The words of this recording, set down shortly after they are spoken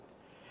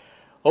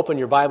Open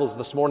your Bibles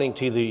this morning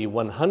to the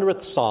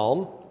 100th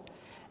Psalm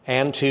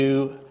and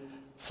to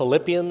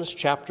Philippians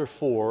chapter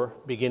 4,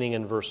 beginning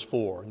in verse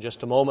 4. In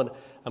just a moment,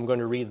 I'm going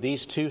to read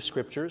these two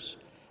scriptures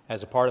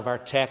as a part of our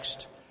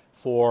text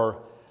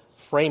for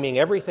framing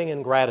everything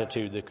in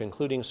gratitude, the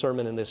concluding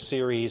sermon in this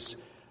series,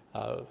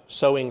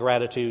 Sowing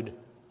Gratitude,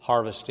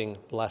 Harvesting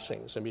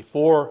Blessings. And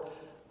before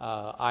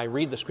I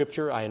read the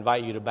scripture, I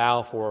invite you to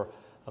bow for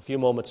a few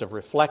moments of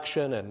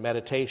reflection and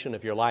meditation.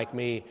 If you're like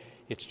me,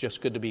 it's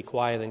just good to be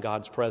quiet in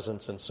God's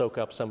presence and soak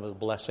up some of the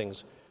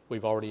blessings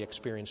we've already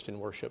experienced in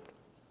worship.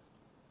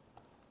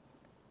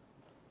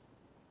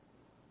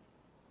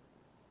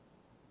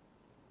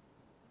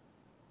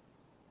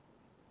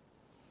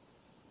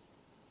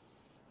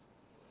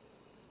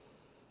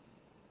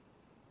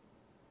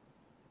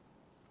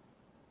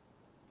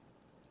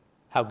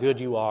 How good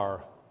you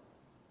are,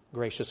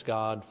 gracious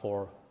God,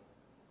 for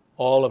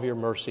all of your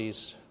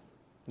mercies,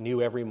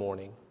 new every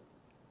morning.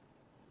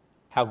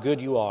 How good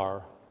you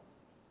are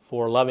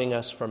for loving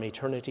us from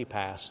eternity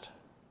past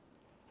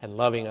and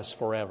loving us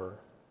forever.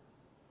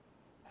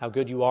 How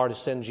good you are to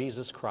send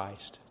Jesus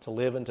Christ to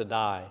live and to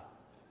die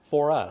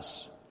for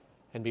us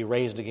and be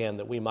raised again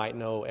that we might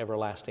know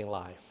everlasting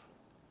life.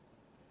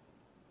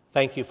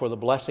 Thank you for the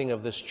blessing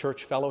of this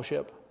church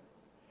fellowship,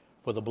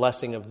 for the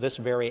blessing of this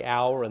very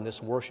hour and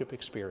this worship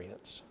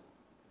experience.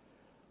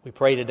 We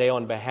pray today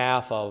on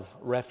behalf of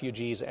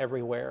refugees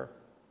everywhere.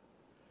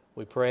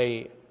 We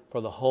pray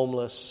for the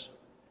homeless,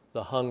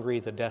 the hungry,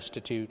 the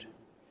destitute.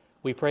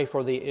 We pray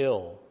for the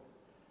ill,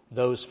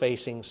 those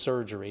facing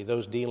surgery,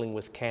 those dealing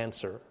with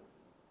cancer.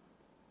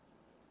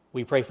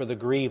 We pray for the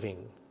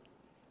grieving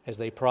as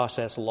they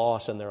process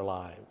loss in their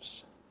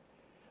lives.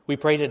 We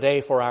pray today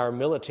for our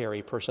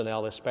military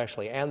personnel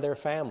especially and their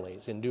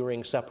families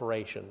enduring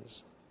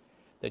separations,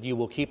 that you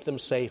will keep them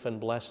safe and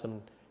bless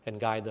them and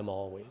guide them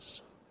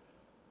always.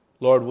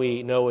 Lord,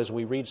 we know as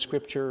we read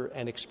Scripture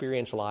and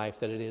experience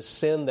life that it is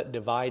sin that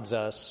divides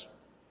us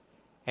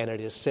and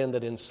it is sin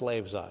that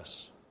enslaves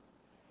us.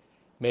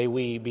 May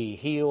we be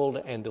healed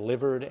and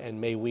delivered, and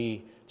may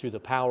we, through the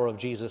power of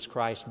Jesus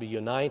Christ, be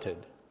united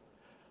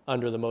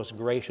under the most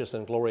gracious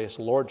and glorious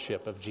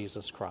lordship of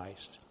Jesus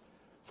Christ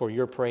for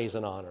your praise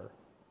and honor.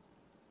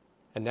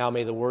 And now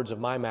may the words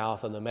of my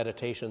mouth and the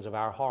meditations of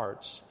our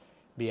hearts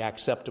be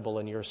acceptable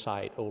in your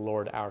sight, O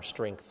Lord, our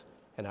strength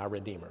and our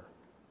Redeemer.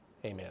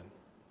 Amen.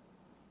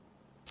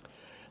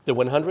 The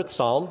 100th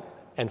Psalm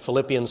and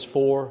Philippians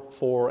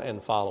 4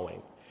 and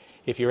following.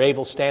 If you're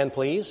able, stand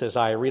please as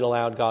I read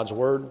aloud God's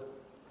word.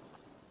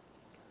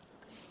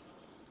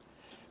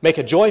 Make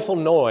a joyful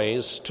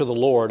noise to the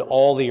Lord,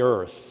 all the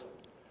earth.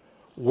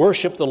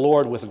 Worship the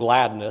Lord with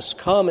gladness.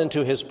 Come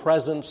into his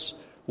presence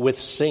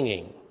with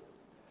singing.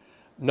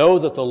 Know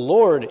that the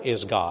Lord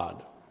is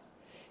God.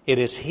 It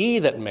is he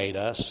that made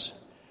us,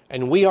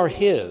 and we are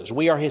his.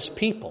 We are his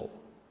people,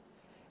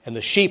 and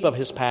the sheep of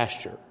his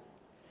pasture.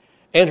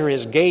 Enter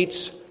his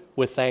gates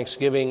with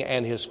thanksgiving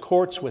and his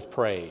courts with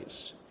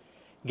praise.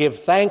 Give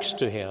thanks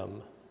to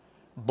him.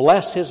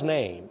 Bless his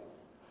name.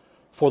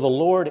 For the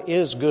Lord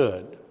is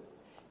good.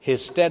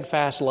 His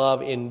steadfast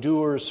love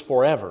endures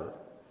forever,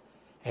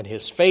 and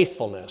his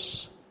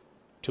faithfulness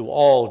to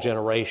all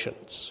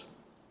generations.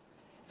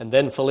 And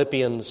then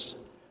Philippians,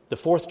 the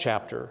 4th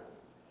chapter,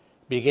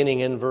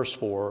 beginning in verse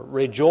 4.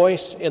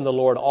 Rejoice in the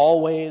Lord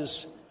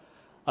always.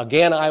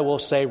 Again I will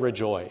say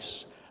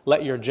rejoice.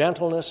 Let your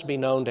gentleness be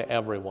known to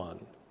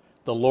everyone.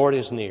 The Lord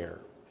is near.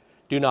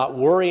 Do not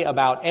worry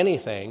about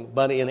anything,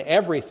 but in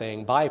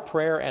everything, by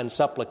prayer and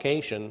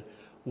supplication,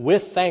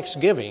 with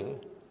thanksgiving,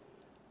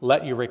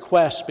 let your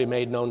requests be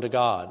made known to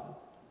God.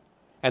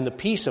 And the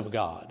peace of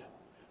God,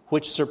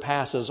 which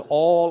surpasses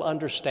all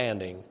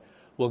understanding,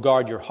 will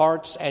guard your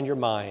hearts and your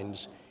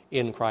minds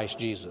in Christ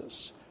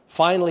Jesus.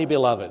 Finally,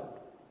 beloved,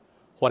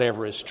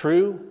 whatever is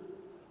true,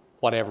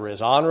 whatever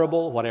is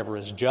honorable, whatever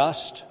is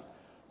just,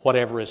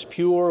 whatever is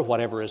pure,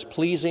 whatever is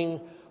pleasing,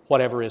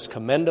 whatever is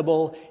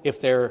commendable,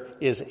 if there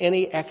is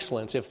any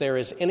excellence, if there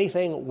is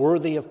anything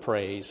worthy of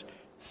praise,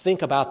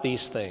 think about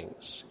these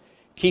things.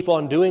 Keep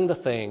on doing the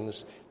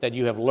things that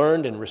you have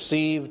learned and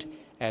received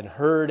and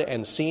heard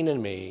and seen in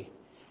me,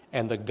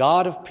 and the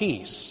God of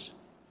peace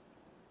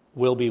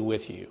will be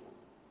with you.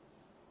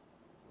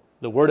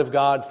 The word of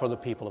God for the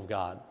people of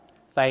God.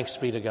 Thanks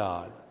be to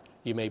God.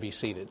 You may be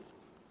seated.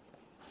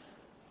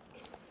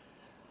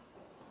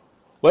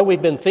 Well,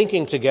 we've been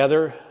thinking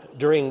together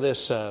during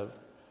this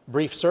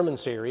brief sermon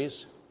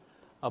series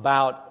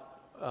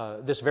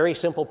about this very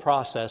simple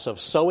process of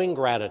sowing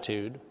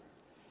gratitude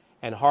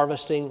and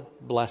harvesting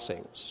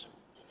blessings.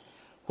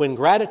 When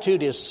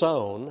gratitude is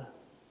sown,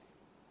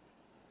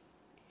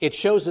 it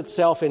shows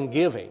itself in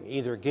giving,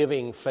 either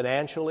giving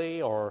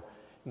financially or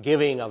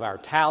giving of our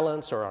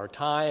talents or our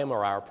time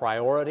or our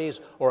priorities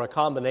or a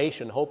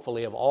combination,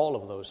 hopefully, of all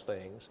of those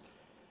things.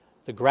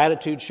 The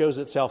gratitude shows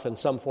itself in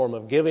some form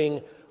of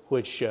giving,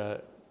 which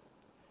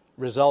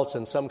results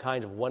in some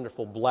kind of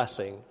wonderful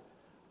blessing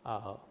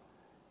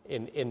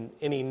in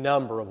any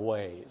number of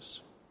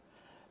ways.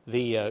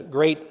 The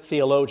great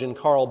theologian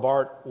Karl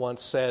Barth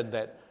once said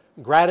that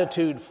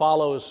Gratitude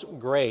follows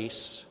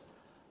grace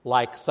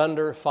like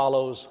thunder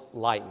follows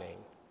lightning.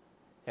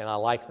 And I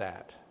like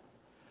that.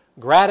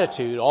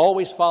 Gratitude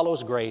always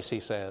follows grace, he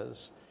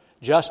says,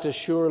 just as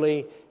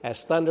surely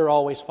as thunder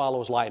always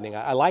follows lightning.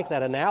 I like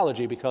that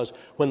analogy because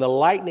when the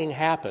lightning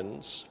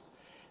happens,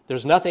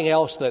 there's nothing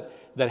else that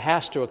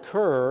has to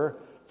occur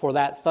for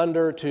that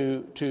thunder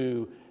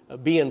to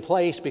be in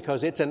place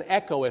because it's an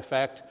echo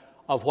effect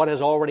of what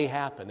has already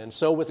happened. And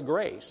so with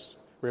grace,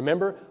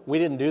 remember, we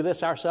didn't do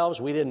this ourselves.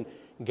 We didn't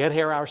get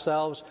here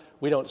ourselves.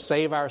 We don't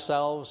save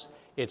ourselves.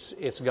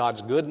 It's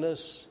God's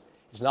goodness.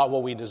 It's not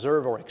what we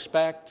deserve or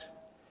expect.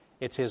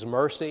 It's His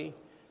mercy.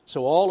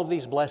 So all of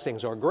these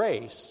blessings are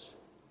grace.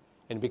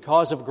 And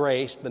because of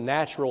grace, the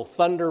natural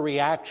thunder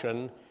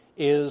reaction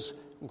is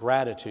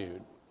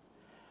gratitude.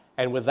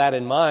 And with that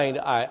in mind,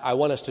 I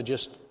want us to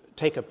just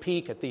take a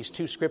peek at these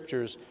two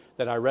scriptures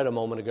that I read a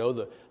moment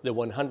ago. The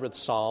 100th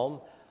Psalm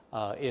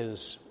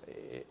is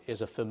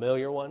a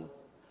familiar one.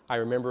 I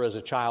remember as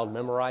a child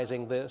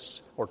memorizing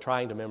this or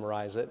trying to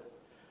memorize it.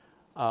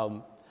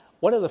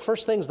 One of the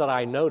first things that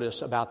I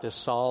notice about this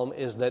psalm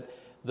is that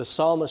the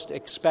psalmist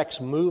expects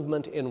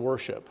movement in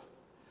worship.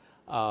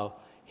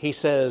 He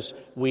says,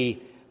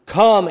 we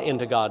come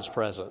into God's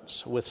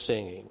presence with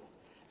singing.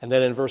 And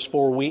then in verse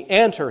 4, we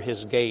enter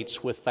His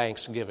gates with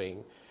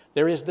thanksgiving.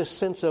 There is this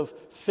sense of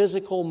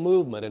physical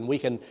movement, and we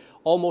can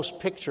almost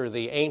picture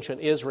the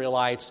ancient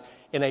Israelites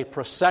in a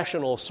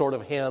processional sort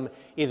of hymn,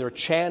 either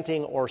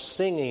chanting or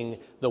singing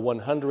the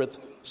 100th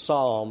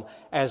Psalm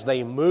as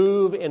they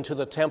move into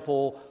the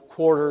temple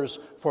quarters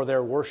for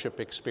their worship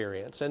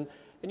experience. And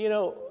you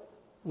know,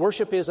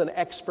 worship is an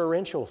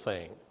experiential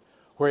thing,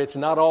 where it's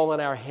not all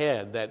in our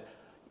head, that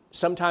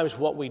sometimes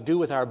what we do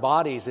with our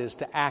bodies is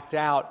to act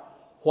out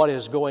what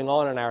is going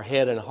on in our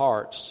head and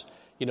hearts.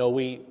 You know,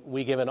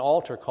 we give an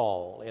altar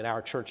call in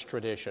our church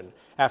tradition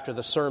after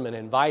the sermon,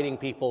 inviting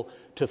people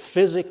to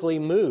physically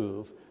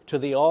move to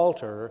the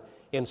altar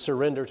in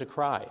surrender to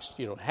Christ.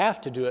 You don't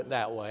have to do it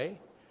that way,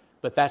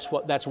 but that's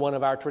one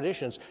of our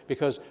traditions,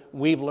 because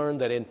we've learned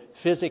that in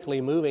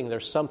physically moving,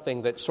 there's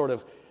something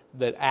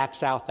that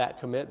acts out that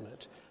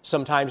commitment.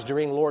 Sometimes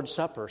during Lord's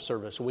Supper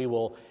service, we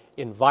will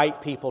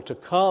invite people to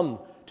come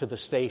to the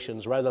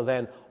stations rather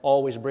than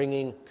always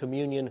bringing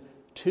communion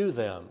to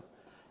them.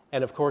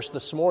 And of course,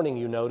 this morning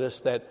you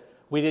noticed that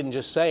we didn't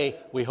just say,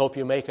 we hope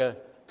you make a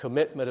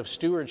commitment of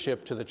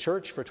stewardship to the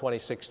church for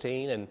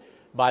 2016, and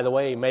by the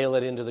way, mail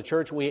it into the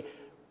church. We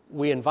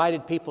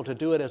invited people to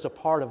do it as a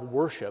part of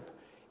worship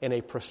in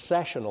a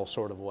processional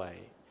sort of way.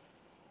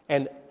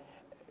 And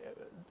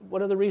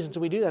one of the reasons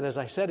we do that, as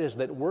I said, is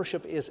that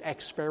worship is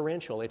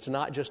experiential. It's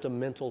not just a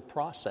mental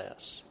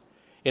process.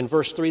 In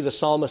verse 3, the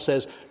psalmist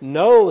says,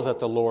 know that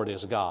the Lord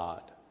is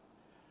God.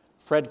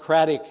 Fred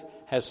Craddock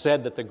has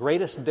said that the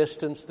greatest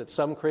distance that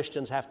some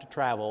Christians have to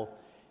travel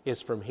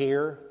is from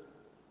here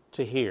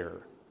to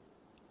here,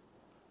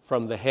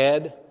 from the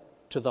head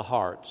to the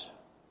heart.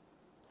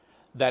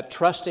 That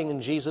trusting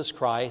in Jesus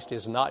Christ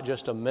is not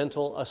just a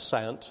mental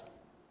assent.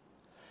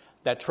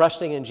 That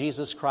trusting in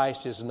Jesus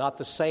Christ is not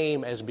the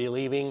same as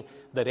believing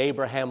that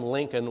Abraham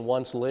Lincoln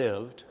once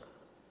lived.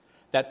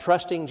 That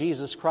trusting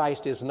Jesus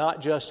Christ is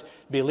not just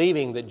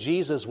believing that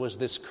Jesus was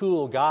this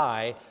cool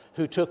guy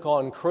who took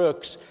on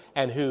crooks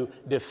and who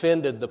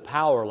defended the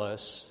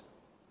powerless.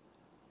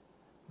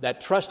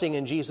 That trusting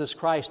in Jesus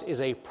Christ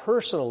is a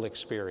personal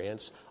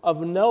experience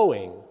of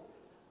knowing,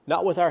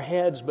 not with our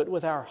heads, but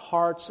with our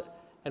hearts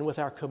and with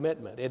our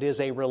commitment. It is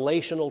a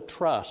relational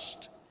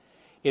trust.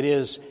 It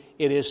is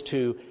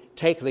to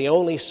take the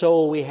only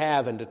soul we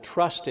have and to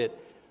trust it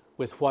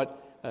with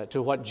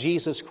to what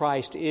Jesus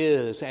Christ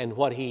is and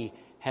what He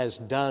has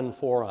done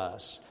for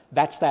us.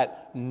 That's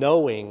that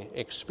knowing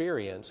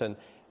experience, and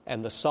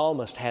the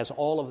psalmist has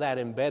all of that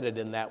embedded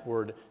in that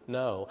word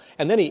know.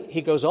 And then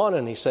he goes on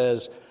and he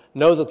says,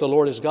 know that the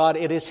Lord is God.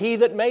 It is He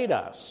that made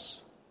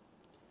us.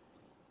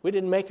 We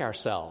didn't make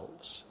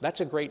ourselves.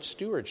 That's a great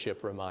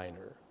stewardship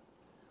reminder.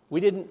 We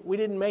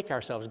didn't make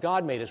ourselves.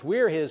 God made us.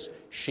 We're His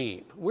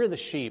sheep. We're the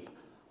sheep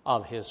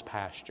of His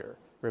pasture.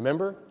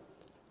 Remember,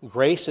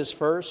 grace is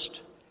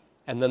first,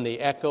 and then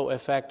the echo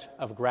effect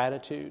of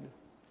gratitude.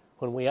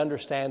 When we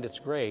understand it's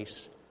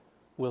grace,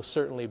 we'll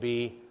certainly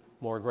be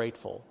more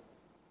grateful.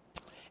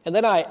 And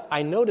then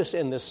I notice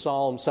in this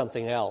psalm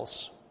something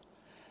else.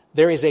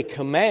 There is a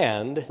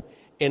command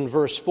in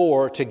verse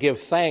 4 to give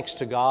thanks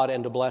to God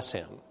and to bless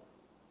Him.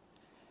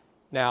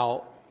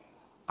 Now,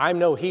 I'm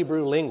no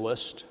Hebrew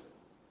linguist,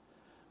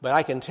 but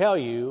I can tell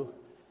you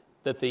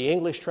that the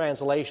English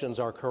translations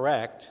are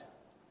correct,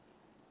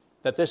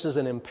 that this is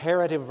an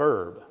imperative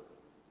verb.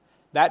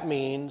 That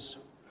means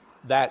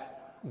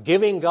that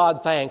giving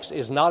God thanks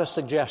is not a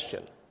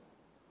suggestion.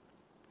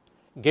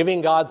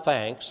 Giving God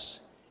thanks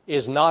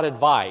is not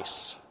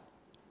advice.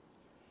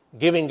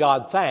 Giving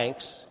God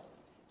thanks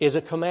is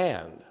a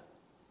command.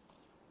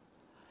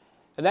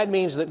 And that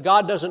means that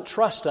God doesn't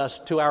trust us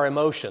to our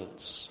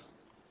emotions.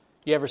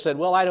 You ever said,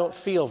 well, I don't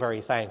feel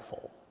very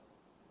thankful?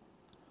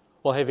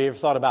 Well, have you ever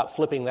thought about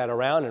flipping that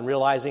around and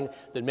realizing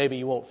that maybe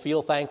you won't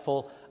feel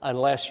thankful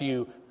unless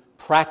you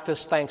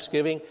practice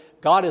thanksgiving.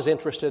 God is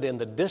interested in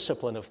the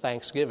discipline of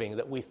thanksgiving,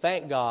 that we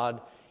thank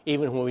God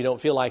even when we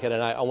don't feel like it.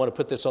 And I want to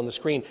put this on the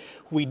screen.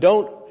 We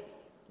don't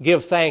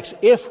give thanks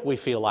if we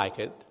feel like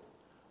it.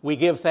 We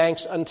give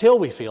thanks until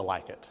we feel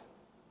like it.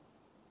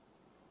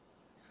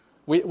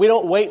 We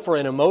don't wait for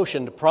an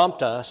emotion to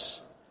prompt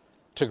us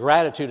to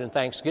gratitude and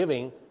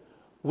thanksgiving.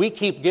 We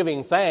keep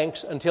giving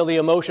thanks until the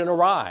emotion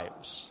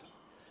arrives,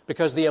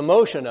 because the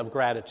emotion of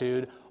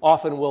gratitude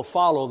often will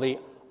follow the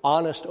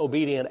honest,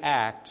 obedient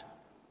act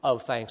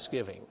of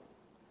thanksgiving.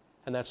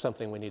 And that's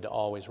something we need to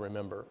always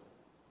remember.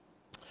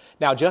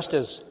 Now, just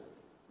as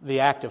the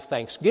act of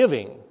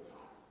thanksgiving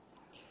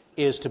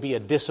is to be a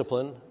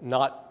discipline,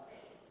 not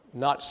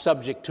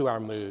subject to our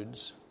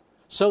moods,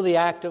 so the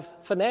act of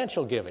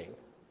financial giving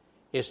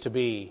is to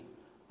be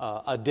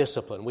a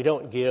discipline. We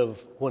don't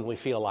give when we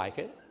feel like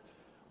it.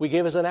 We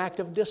give as an act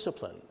of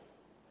discipline,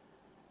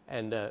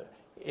 and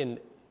in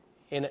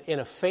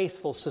a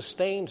faithful,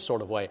 sustained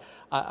sort of way.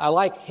 I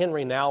like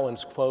Henry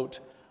Nouwen's quote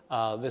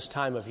this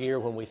time of year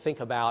when we think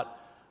about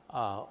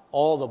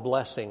all the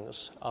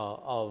blessings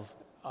of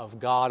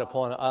God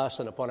upon us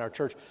and upon our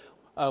church.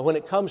 When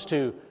it comes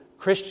to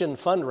Christian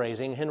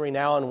fundraising, Henry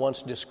Nouwen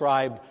once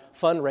described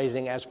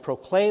fundraising as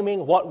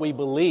proclaiming what we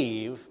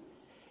believe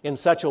in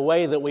such a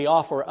way that we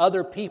offer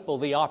other people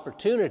the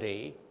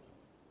opportunity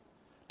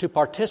to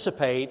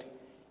participate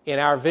in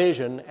our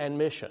vision and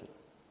mission.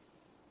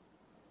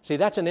 See,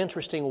 that's an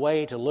interesting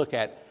way to look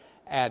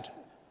at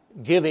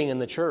giving in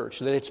the church,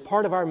 that it's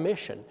part of our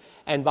mission.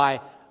 And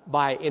by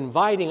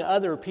inviting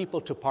other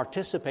people to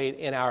participate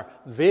in our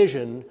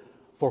vision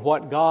for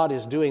what God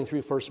is doing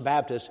through First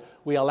Baptist,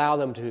 we allow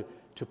them to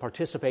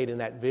participate in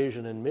that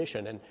vision and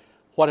mission. And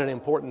what an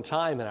important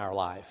time in our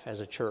life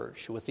as a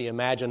church, with the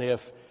Imagine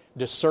If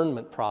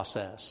discernment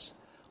process,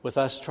 with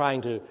us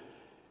trying to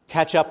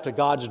catch up to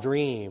God's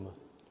dream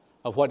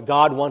of what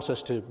God wants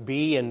us to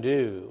be and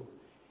do,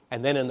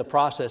 and then in the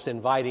process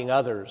inviting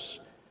others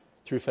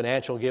through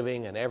financial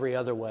giving and every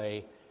other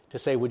way to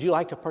say, would you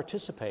like to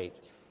participate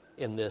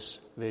in this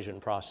vision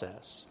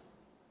process?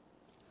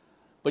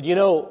 But you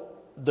know,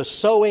 the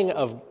sowing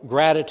of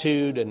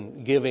gratitude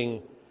and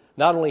giving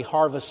not only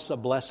harvests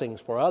of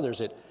blessings for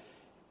others,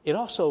 it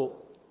also,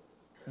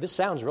 this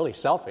sounds really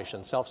selfish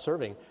and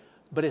self-serving,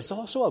 but it's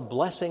also a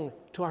blessing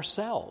to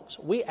ourselves.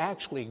 We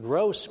actually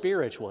grow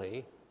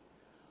spiritually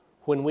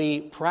when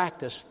we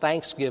practice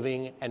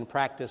thanksgiving and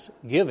practice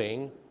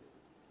giving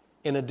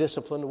in a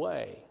disciplined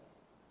way.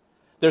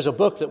 There's a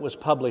book that was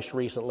published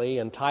recently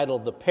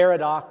entitled The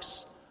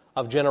Paradox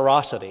of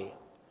Generosity.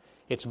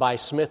 It's by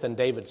Smith and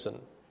Davidson,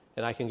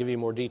 and I can give you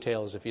more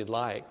details if you'd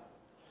like.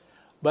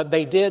 But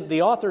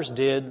the authors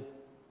did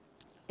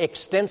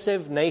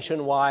extensive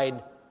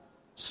nationwide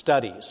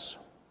studies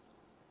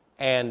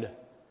and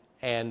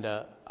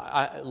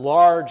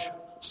large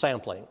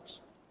samplings.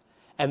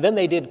 And then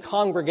they did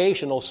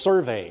congregational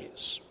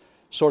surveys,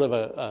 sort of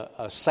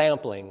a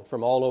sampling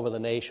from all over the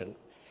nation.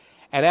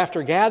 And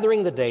after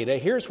gathering the data,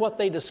 here's what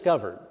they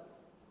discovered: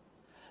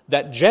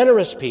 that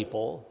generous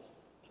people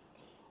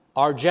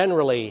are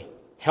generally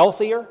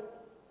healthier,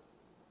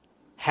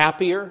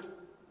 happier,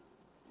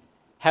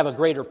 have a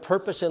greater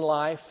purpose in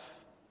life,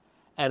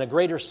 and a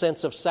greater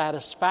sense of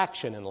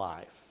satisfaction in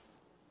life.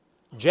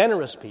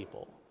 Generous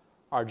people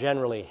are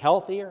generally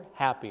healthier,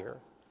 happier,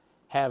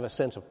 have a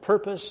sense of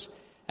purpose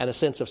and a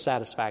sense of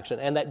satisfaction.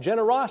 And that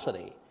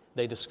generosity,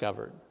 they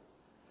discovered,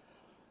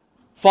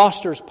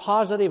 fosters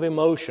positive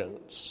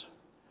emotions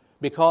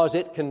because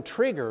it can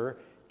trigger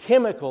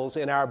chemicals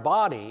in our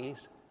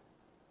bodies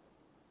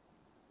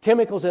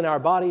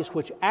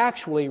which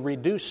actually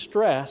reduce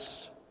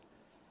stress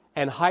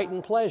and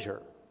heighten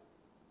pleasure.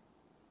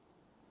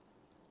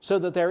 So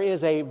that there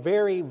is a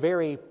very,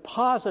 very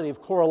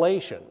positive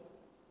correlation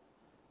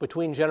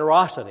between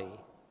generosity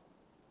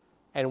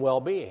and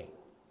well-being.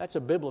 That's a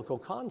biblical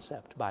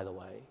concept, by the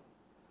way.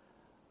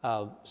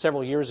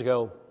 Several years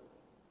ago,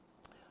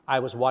 I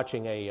was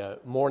watching a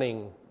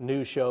morning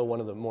news show, one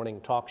of the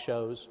morning talk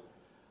shows.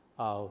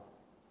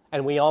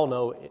 And we all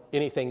know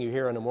anything you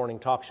hear in a morning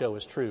talk show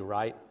is true,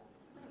 right?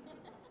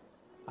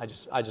 I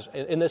just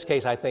in this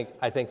case, I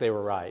think they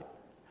were right.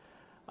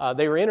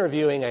 They were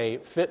interviewing a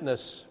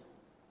fitness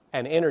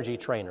and energy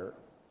trainer.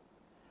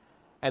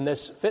 And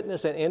this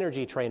fitness and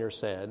energy trainer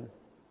said,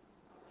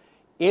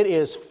 it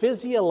is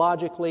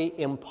physiologically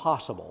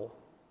impossible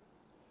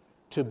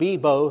to be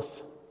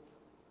both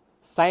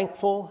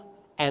thankful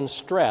and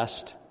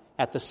stressed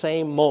at the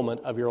same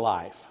moment of your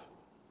life.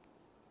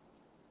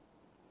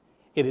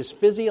 It is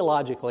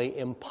physiologically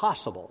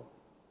impossible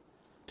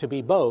to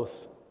be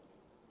both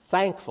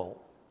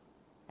thankful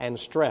and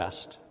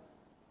stressed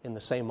in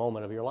the same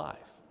moment of your life.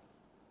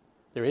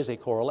 There is a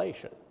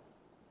correlation,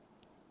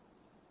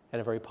 and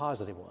a very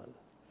positive one.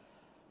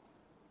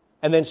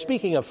 And then,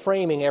 speaking of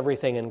framing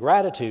everything in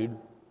gratitude,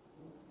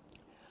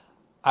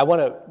 I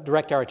want to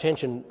direct our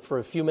attention for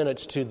a few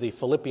minutes to the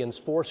Philippians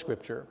 4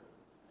 scripture.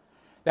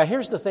 Now,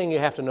 here's the thing you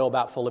have to know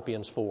about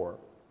Philippians 4,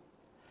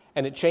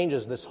 and it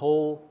changes this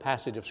whole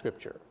passage of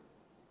scripture.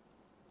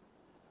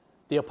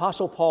 The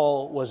Apostle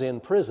Paul was in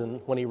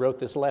prison when he wrote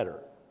this letter.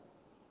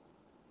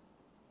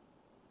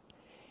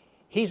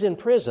 He's in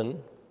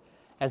prison,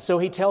 and so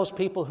he tells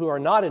people who are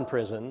not in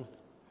prison,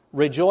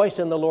 rejoice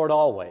in the Lord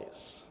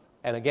always.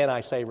 And again, I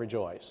say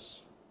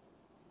rejoice.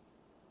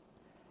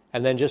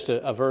 And then just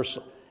a verse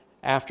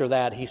after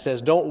that, he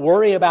says, don't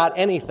worry about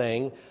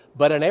anything,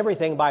 but in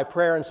everything by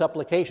prayer and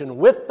supplication,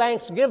 with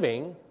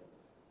thanksgiving,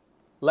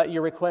 let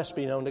your requests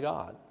be known to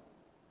God.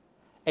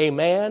 A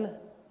man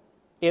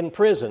in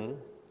prison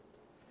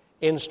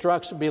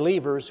instructs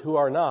believers who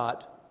are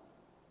not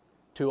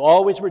to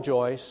always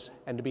rejoice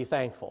and to be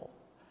thankful.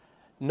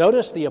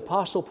 Notice the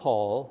Apostle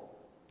Paul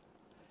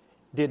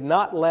did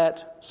not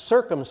let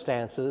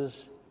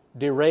circumstances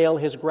derail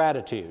his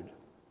gratitude.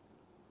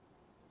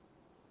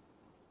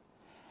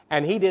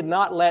 And he did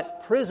not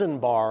let prison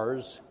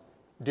bars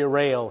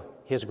derail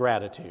his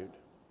gratitude.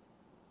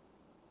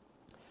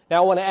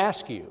 Now I want to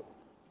ask you,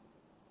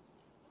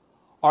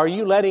 are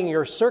you letting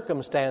your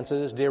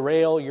circumstances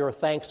derail your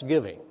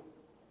thanksgiving?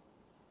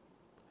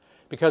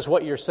 Because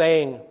what you're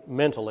saying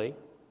mentally,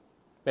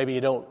 maybe you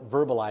don't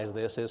verbalize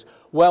this, is,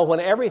 well, when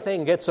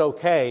everything gets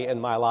okay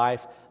in my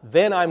life,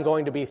 then I'm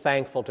going to be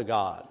thankful to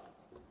God.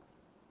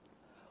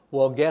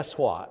 Well, guess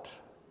what?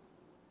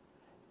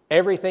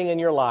 Everything in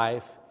your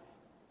life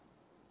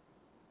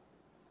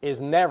is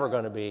never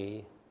going to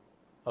be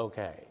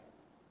okay.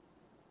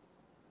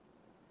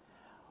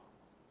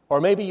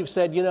 Or maybe you've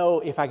said, you know,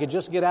 if I could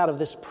just get out of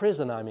this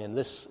prison I'm in,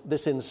 this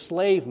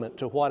enslavement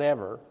to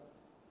whatever,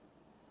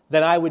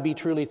 then I would be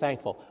truly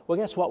thankful. Well,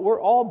 guess what? We're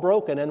all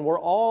broken and we're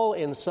all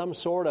in some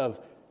sort of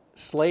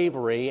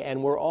slavery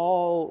and we're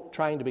all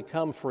trying to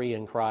become free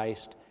in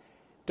Christ.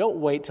 Don't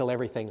wait till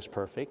everything's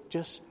perfect.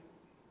 Just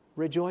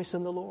rejoice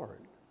in the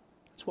Lord.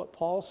 That's what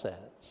Paul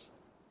says.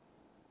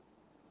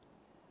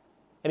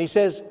 And he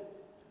says,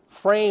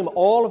 frame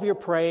all of your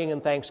praying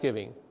and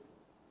thanksgiving.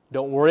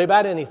 Don't worry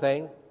about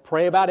anything.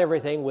 Pray about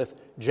everything with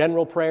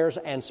general prayers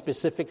and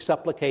specific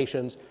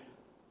supplications.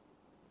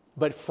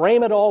 But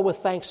frame it all with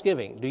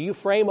thanksgiving. Do you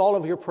frame all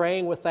of your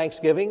praying with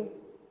thanksgiving?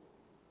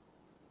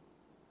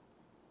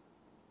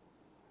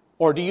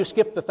 Or do you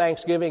skip the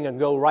Thanksgiving and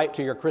go right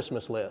to your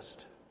Christmas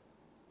list?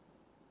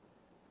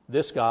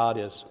 This God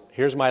is,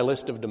 here's my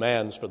list of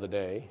demands for the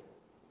day.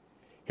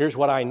 Here's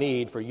what I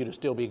need for you to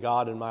still be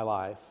God in my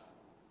life.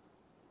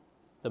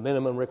 The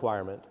minimum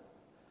requirement.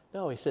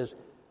 No, he says,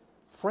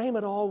 frame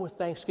it all with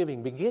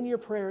thanksgiving. Begin your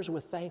prayers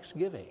with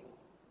thanksgiving.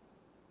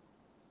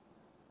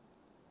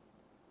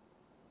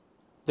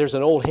 There's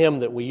an old hymn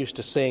that we used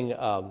to sing,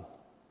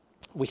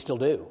 we still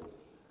do.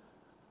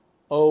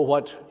 Oh,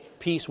 what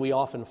peace we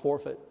often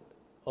forfeit.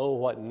 Oh,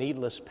 what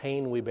needless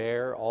pain we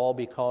bear, all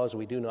because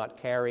we do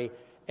not carry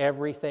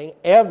everything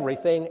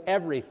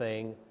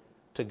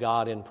to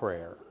God in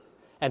prayer.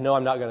 And no,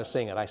 I'm not going to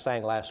sing it. I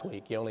sang last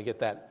week. You only get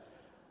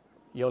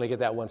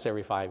that once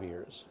every 5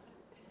 years.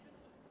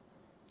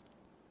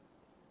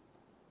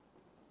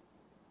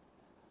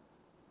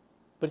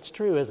 But it's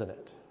true, isn't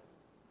it?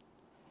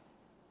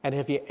 And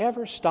have you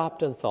ever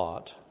stopped and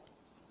thought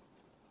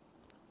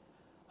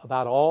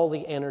about all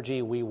the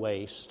energy we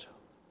waste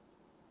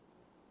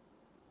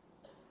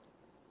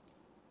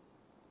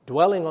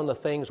dwelling on the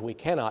things we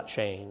cannot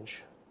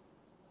change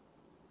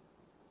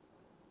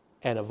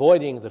and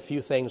avoiding the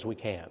few things we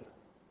can?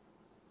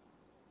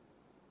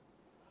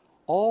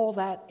 All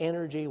that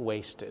energy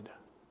wasted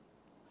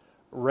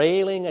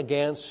railing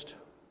against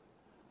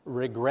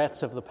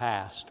regrets of the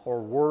past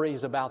or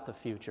worries about the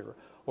future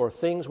or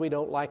things we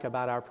don't like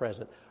about our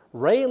present,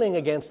 railing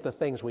against the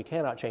things we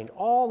cannot change,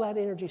 all that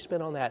energy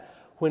spent on that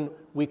when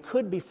we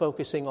could be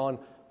focusing on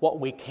what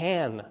we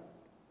can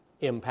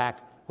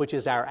impact, which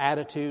is our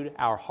attitude,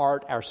 our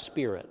heart, our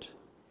spirit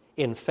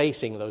in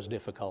facing those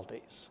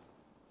difficulties.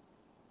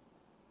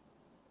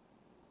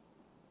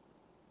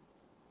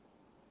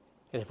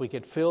 And if we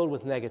get filled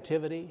with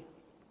negativity,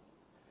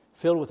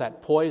 filled with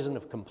that poison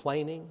of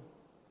complaining,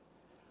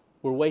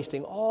 we're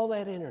wasting all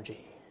that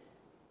energy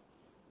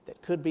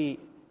that could be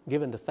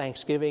given to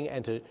thanksgiving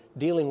and to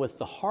dealing with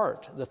the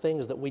heart, the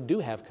things that we do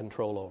have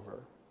control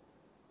over.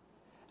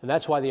 And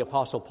that's why the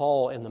Apostle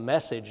Paul, in the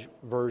Message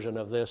version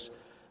of this,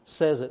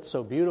 says it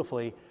so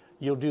beautifully.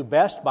 You'll do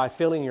best by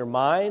filling your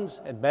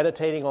minds and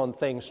meditating on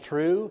things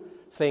true,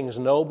 things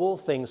noble,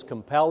 things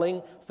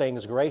compelling,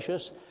 things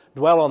gracious.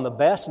 Dwell on the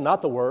best,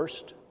 not the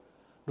worst.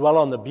 Dwell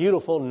on the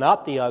beautiful,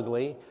 not the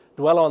ugly.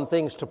 Dwell on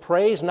things to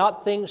praise,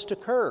 not things to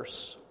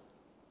curse.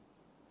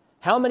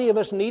 How many of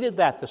us needed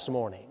that this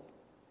morning?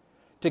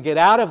 To get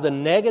out of the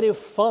negative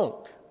funk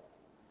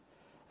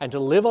and to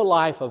live a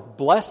life of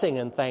blessing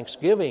and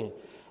thanksgiving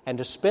and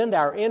to spend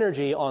our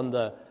energy on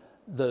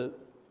the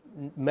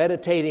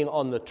meditating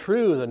on the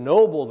true, the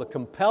noble, the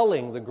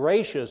compelling, the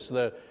gracious,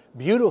 the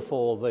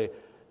beautiful, the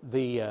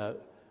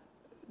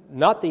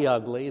not the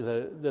ugly,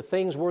 the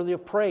things worthy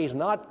of praise,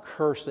 not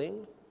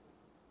cursing.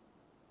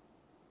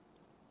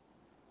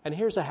 And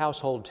here's a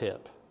household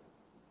tip.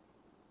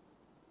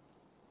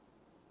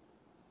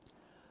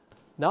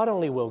 Not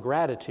only will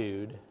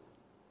gratitude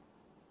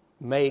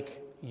make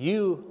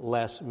you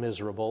less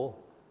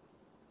miserable,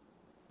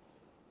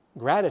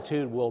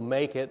 Gratitude will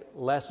make it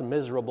less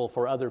miserable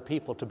for other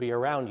people to be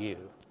around you.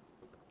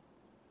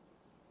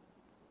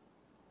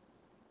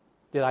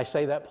 Did I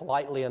say that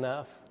politely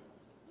enough?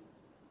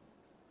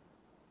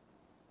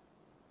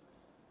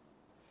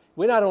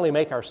 We not only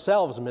make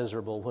ourselves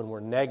miserable when we're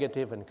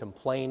negative and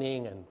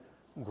complaining and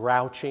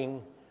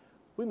grouching,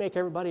 we make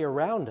everybody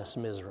around us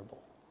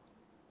miserable.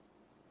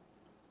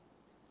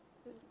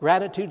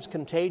 Gratitude's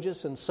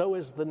contagious, and so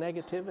is the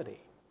negativity.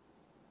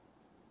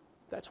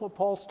 That's what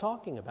Paul's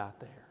talking about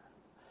there.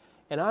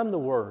 And I'm the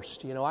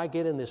worst. You know, I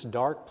get in this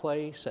dark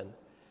place,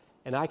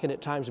 and I can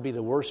at times be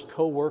the worst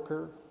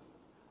coworker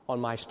on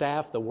my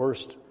staff, the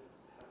worst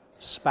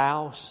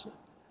spouse,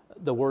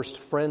 the worst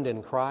friend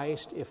in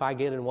Christ if I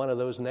get in one of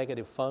those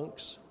negative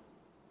funks.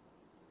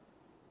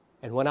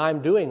 And when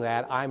I'm doing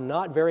that, I'm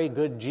not very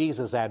good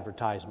Jesus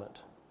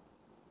advertisement.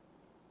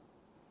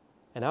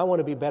 And I want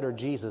to be better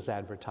Jesus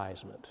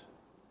advertisement.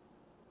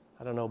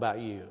 I don't know about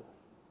you.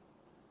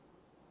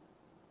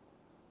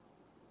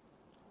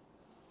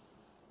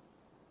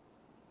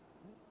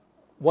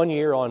 One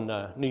year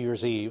on New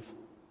Year's Eve,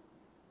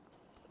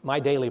 my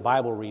daily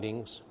Bible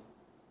readings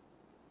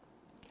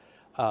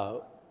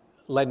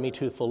led me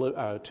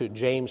to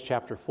James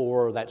chapter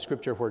 4, that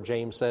scripture where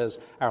James says,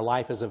 our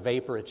life is a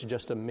vapor, it's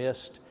just a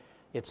mist,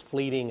 it's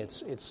fleeting,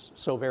 it's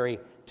so very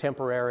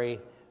temporary,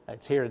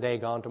 it's here today,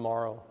 gone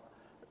tomorrow.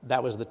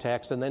 That was the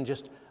text. And then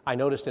I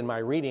noticed in my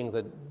reading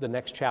that the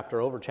next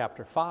chapter over,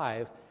 chapter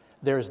 5,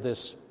 there's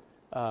this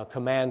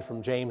command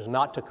from James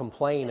not to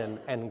complain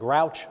and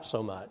grouch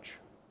so much.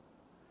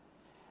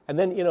 And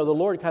then, the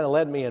Lord kind of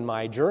led me in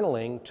my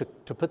journaling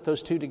to put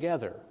those two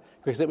together,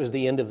 because it was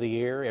the end of the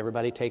year.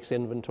 Everybody takes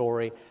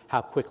inventory,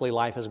 how quickly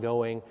life is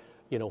going,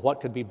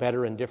 what could be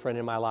better and different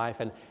in my life.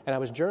 And I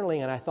was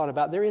journaling, and I thought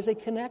about there is a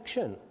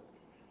connection.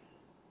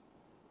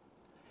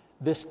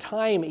 This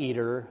time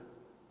eater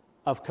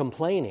of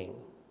complaining,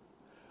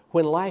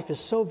 when life is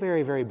so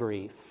very, very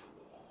brief,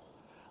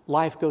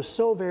 life goes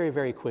so very,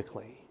 very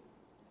quickly.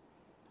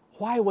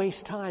 Why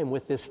waste time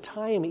with this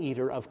time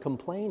eater of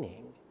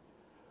complaining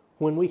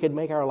when we could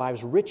make our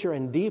lives richer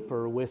and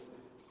deeper with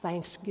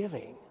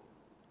thanksgiving?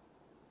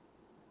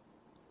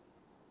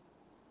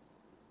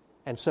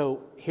 And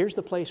so here's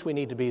the place we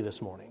need to be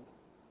this morning.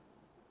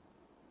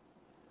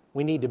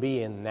 We need to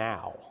be in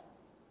now.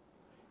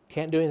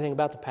 Can't do anything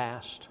about the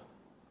past.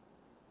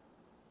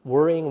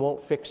 Worrying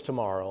won't fix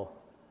tomorrow,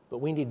 but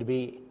we need to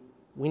be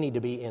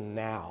in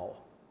now.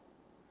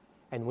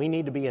 And we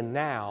need to be in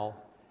now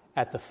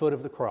at the foot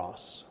of the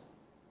cross,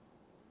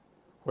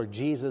 where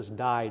Jesus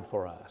died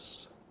for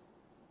us.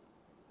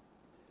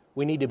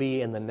 We need to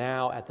be in the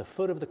now at the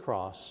foot of the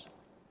cross,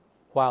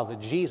 while the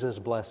Jesus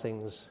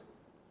blessings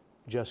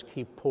just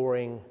keep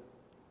pouring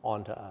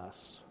onto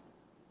us.